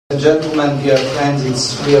Gentlemen, dear friends,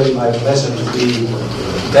 it's really my pleasure to be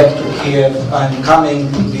back to Kiev. I'm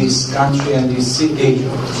coming to this country and this city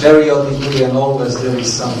periodically, and always there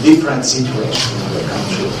is some different situation in the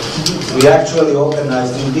country. We actually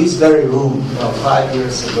organized in this very room 5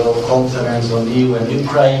 years ago a conference on EU and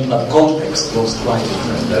Ukraine, but context was quite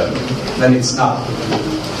different than it's now.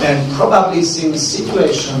 And probably since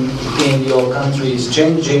situation in your country is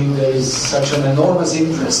changing, there is such an enormous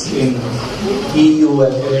interest in EU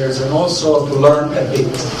affairs, and also to learn a bit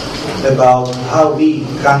about how we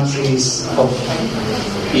countries of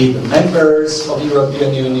either members of the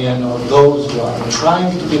European Union or those who are trying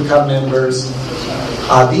to become members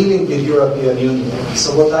are dealing with European Union.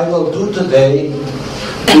 So what I will do today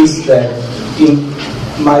is that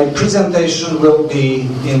my presentation will be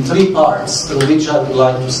in 3 parts, through which I would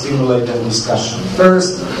like to stimulate a discussion.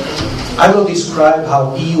 First, I will describe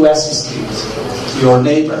how EU assisted your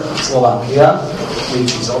neighbor, Slovakia,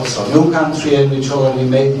 which is also a new country and which already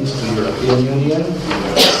made it to the European Union.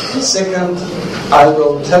 Second, I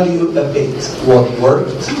will tell you a bit what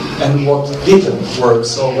worked and what didn't work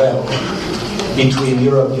so well between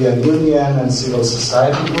European Union and civil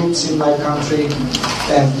society groups in my country.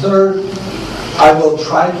 And third, I will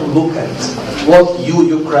try to look at what you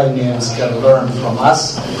Ukrainians can learn from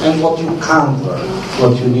us and what you can't learn,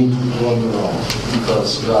 what you need to do on your own,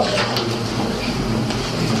 because you are.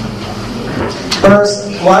 First,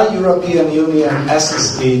 why European Union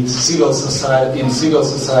assisted civil society in civil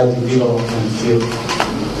society development field?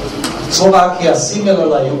 Slovakia, similar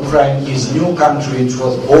like Ukraine, is a new country which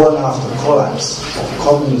was born after collapse of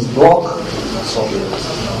communist bloc, Soviet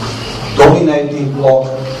dominated bloc.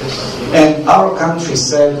 And our country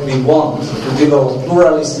said we want to develop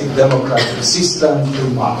pluralistic democratic system,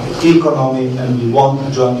 free market economy, and we want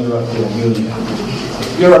to join European Union.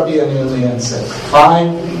 European Union said,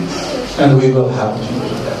 fine, and we will help you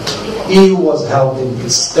with that. EU was helping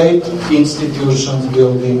with state institutions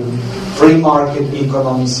building, free market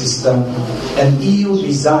economy system, and EU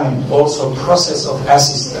designed also process of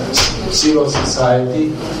assistance to civil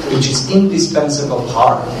society, which is indispensable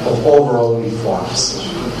part of overall reforms.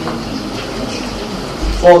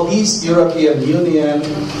 For this European Union,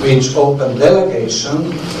 which opened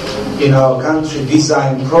delegation in our country,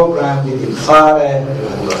 designed program within FARE,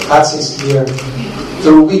 FACIS here,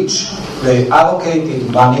 through which they allocated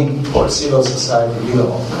money for civil society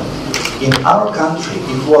development. In our country,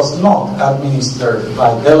 it was not administered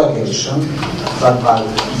by delegation, but by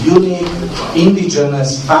unique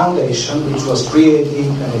indigenous foundation, which was created,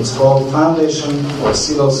 and it's called Foundation for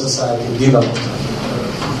Civil Society Development.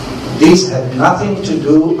 This had nothing to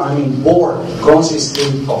do, board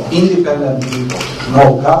consisted of independent people,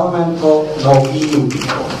 no governmental, no EU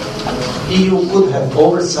people. EU could have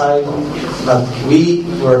oversight, but we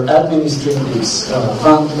were administering this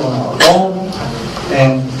fund on our own,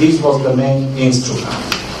 and this was the main instrument.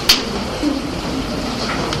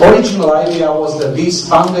 Original idea was that this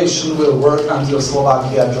foundation will work until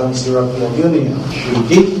Slovakia joins European Union. We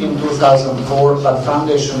did in 2004, but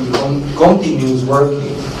foundation continues working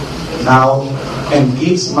now and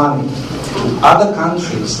gives money to other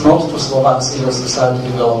countries, not to Slovak civil society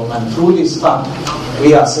development, through this fund.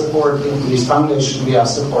 We are supporting this foundation, we are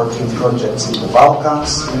supporting projects in the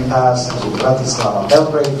Balkans in the past, the Bratislava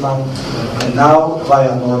Belgrade Fund, and now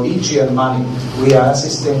via Norwegian money we are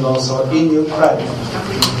assisting also in Ukraine.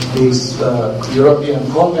 This European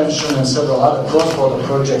Convention and several other cross-border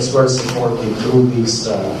projects were supported through this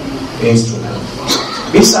instrument.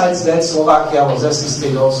 Besides that, Slovakia was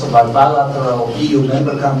assisted also by bilateral EU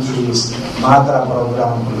member countries, MATRA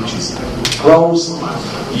program, which is closed,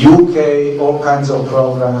 UK, all kinds of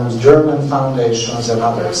programs, German foundations and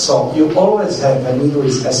others. So you always have an EU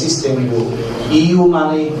is assisting you EU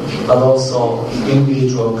money, but also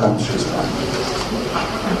individual countries' money.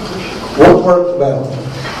 What worked well?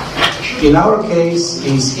 In our case,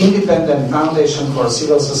 this independent foundation for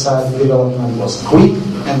civil society development was quick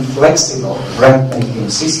and flexible grant-making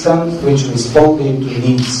system which responded to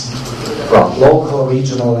needs from local,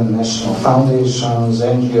 regional and national foundations,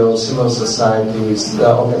 NGOs, civil societies,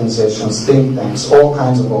 organizations, think tanks, all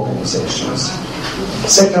kinds of organizations.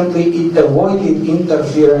 Secondly, it avoided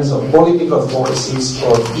interference of political forces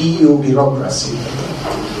or EU bureaucracy.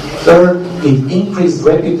 Third, it increased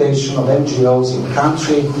reputation of NGOs in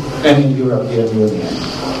country and in European Union.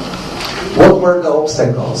 What were the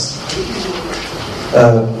obstacles?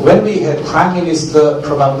 When we had Prime Minister,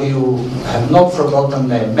 probably you have not forgotten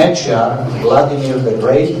the Mečiar, Vladimir the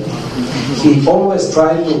Great, he always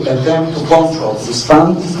tried to attempt to control this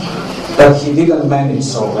fund, but he didn't manage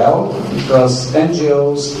so well, because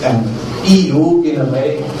NGOs and EU, in a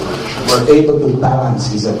way, were able to balance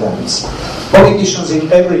these attempts. Politicians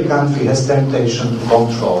in every country has temptation to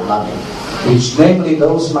control money, which namely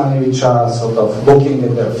those money which are sort of looking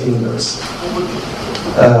at their fingers.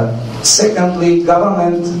 Secondly,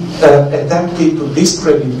 government attempted to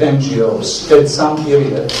discredit NGOs at some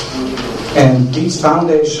period, and this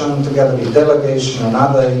foundation, together with delegation and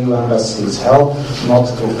other EU embassies, helped not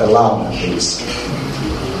to allow this.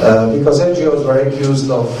 Because NGOs were accused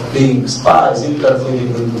of being spies, interfering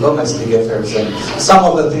in domestic affairs, and some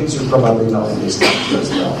of the things you probably know in this country as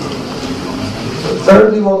well.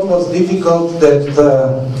 Thirdly, what was difficult, that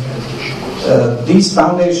this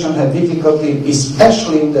foundation had difficulty,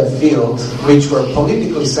 especially in the field which were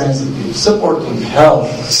politically sensitive, supporting health,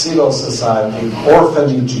 civil society,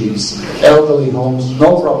 orphanages, elderly homes,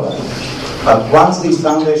 no problem. But once this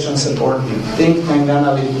foundation supported think tank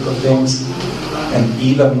analytical things, and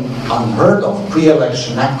even unheard of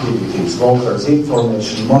pre-election activities, voters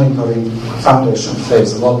information, monitoring, foundation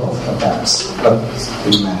faced a lot of attacks, but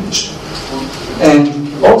we managed. And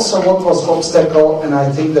also what was obstacle, and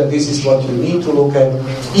I think that this is what you need to look at,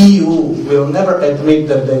 EU will never admit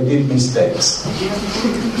that they did mistakes.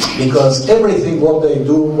 Because everything what they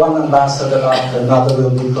do, one ambassador after another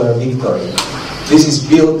will declare victory. This is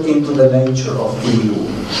built into the nature of EU.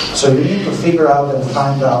 So you need to figure out and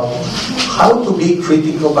find out how to be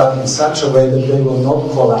critical, but in such a way that they will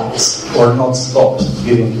not collapse or not stop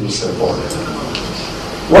giving you support.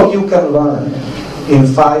 What you can learn in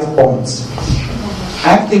 5 points.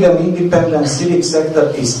 Active and independent civic sector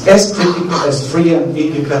is as critical as free and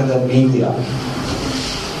independent media.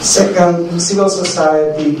 Second, civil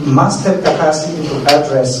society must have capacity to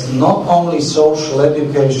address not only social,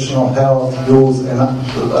 educational, health, youth, and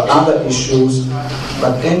other issues,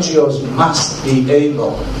 but NGOs must be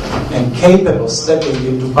able and capable of stepping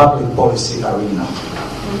into public policy arena.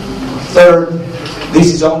 Third,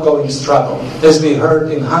 this is ongoing struggle. As we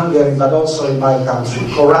heard in Hungary, but also in my country,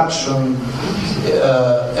 corruption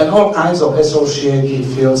and all kinds of associated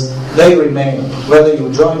fields, they remain. Whether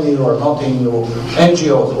you join EU or not in EU,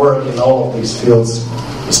 NGOs work in all of these fields.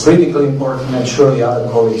 It's critically important, and surely other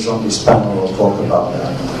colleagues on this panel will talk about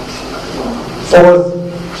that. Fourth,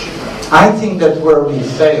 I think that where we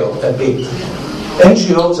failed a bit,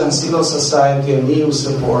 NGOs and civil society and EU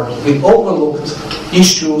support, we overlooked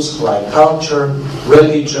issues like culture,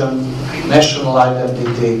 religion, national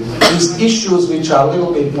identity, these issues which are a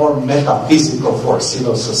little bit more metaphysical for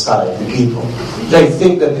civil society people. They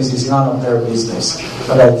think that this is none of their business.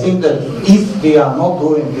 But I think that if we are not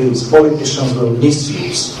doing this, politicians will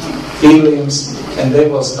misuse feelings, and they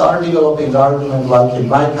will start developing argument like in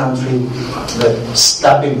my country, that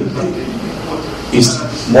stability is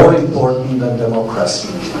more important than democracy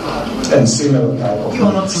and similar type of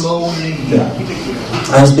things. Yeah.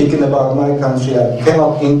 I'm speaking about my country. I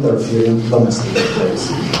cannot interfere in domestic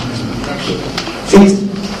affairs. Fifth,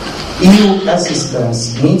 EU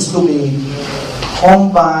assistance needs to be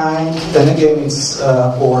combined, and again it's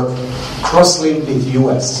or cross-linked with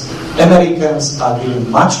US. Americans are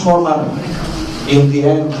giving much more money in the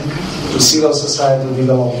end to civil society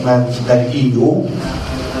development than EU.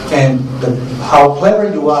 And how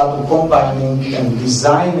clever you are to combining and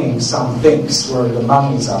designing some things where the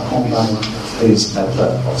monies are combined is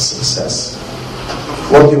matter of success.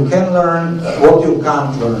 What you can learn, what you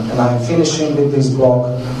can't learn, and I'm finishing with this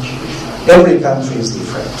blog, every country is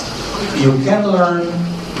different. You can learn,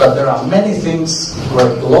 but there are many things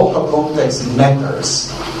where local context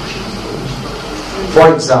matters.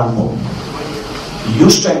 For example,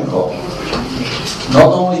 Yushchenko,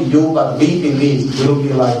 not only you, but we believe will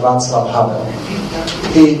be like Václav Havel.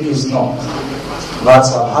 He is not.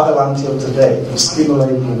 Václav Havel until today is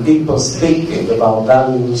stimulating people's thinking about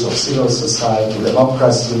values of civil society,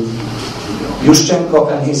 democracy.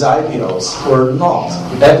 Yushchenko and his ideals were not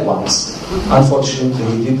bad ones.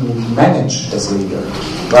 Unfortunately, he didn't manage as leader.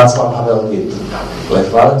 Václav Havel did. Lech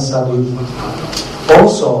Wałęsa did.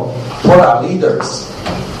 Also, Pora leaders,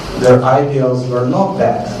 their ideals were not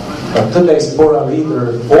bad. But today's Pora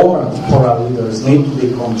leaders, former Pora leaders, need to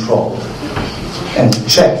be controlled and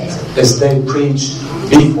checked as they preached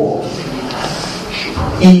before.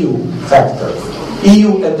 EU factor.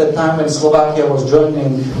 EU at the time when Slovakia was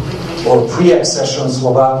joining, or pre-accession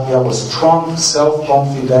Slovakia, was strong,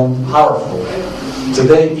 self-confident, powerful.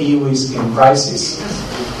 Today EU is in crisis.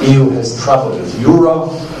 EU has trouble with Euro.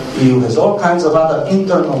 EU has all kinds of other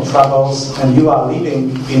internal troubles, and you are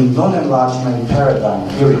living in non-enlargement paradigm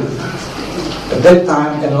period. At that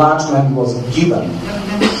time, enlargement was given.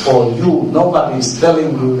 or you. Nobody is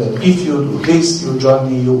telling you that if you do this, you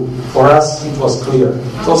join EU. For us, it was clear.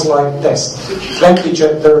 It was like test. 20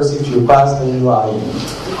 chapters, if you pass, then you are in.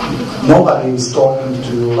 Nobody is talking to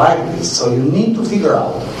you like this. So you need to figure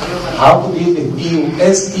out how to deal with EU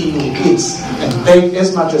as EU is and take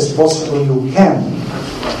as much as possible you can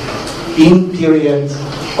in period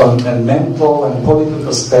on a mental and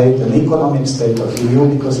political state and economic state of EU,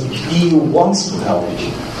 because EU wants to help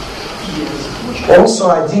you. Also,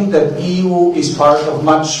 I think that EU is part of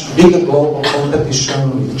much bigger global competition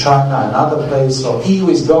with China and other places. So EU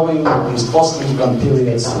is going in these post-Lisbon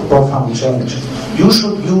periods to profound change. You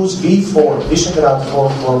should use V4, Visegrad 4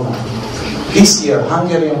 program. This year,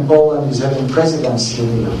 Hungary and Poland is having presidency.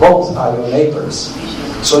 Both are your neighbors.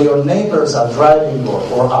 So your neighbors are driving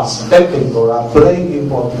or are stepping or are playing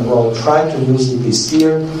important role. Try to use it this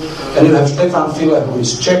year. And you have Stefan File, who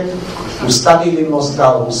is Czech, who studied in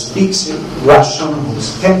Moscow, who speaks Russian,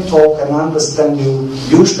 who can talk and understand you.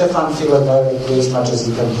 Use Stefan File directly as much as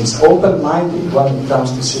you can. He's open-minded when it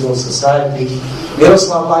comes to civil society.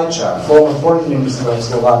 Miroslav Lajčák, former foreign minister of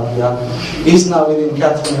Slovakia, is now within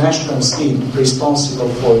Catherine Ashton's team, responsible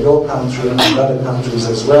for your country and other countries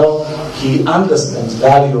as well. He understands the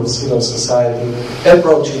value of civil society,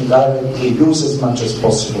 approaching directly, use as much as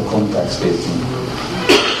possible contacts with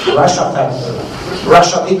him. Russia factor.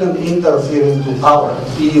 Russia didn't interfere into our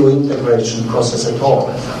EU integration process at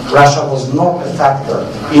all. Russia was not a factor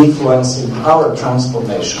influencing our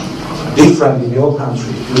transformation. Different in your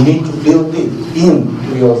country. You need to build it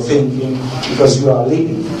into your thinking because you are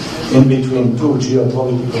living in between two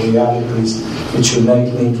geopolitical realities which you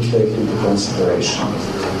need to take into consideration.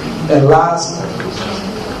 And last,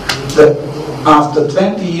 after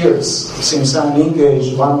 20 years since I'm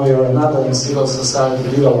engaged one way or another in civil society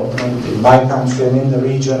development in my country and in the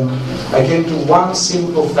region, I came to one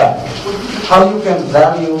simple fact. How you can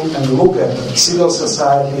value and look at civil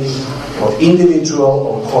society or individual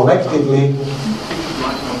or collectively,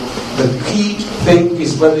 the key thing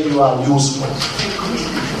is whether you are useful,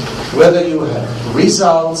 whether you have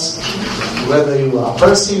results, whether you are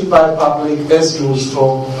perceived by public as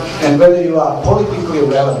useful, and whether you are politically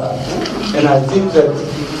relevant. And I think that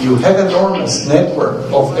you have an enormous network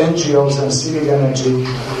of NGOs and civic energy,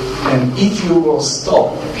 and if you will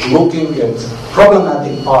stop looking at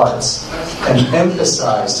problematic parts and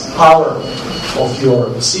emphasize power of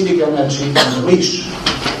your civic energy and wish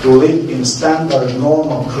to live in standard,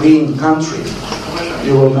 normal, clean country,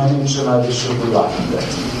 you will manage, and I wish you good luck in that.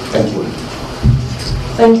 Thank you.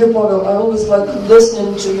 Thank you, Pavol. I always like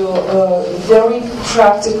listening to your very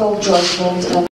practical judgment and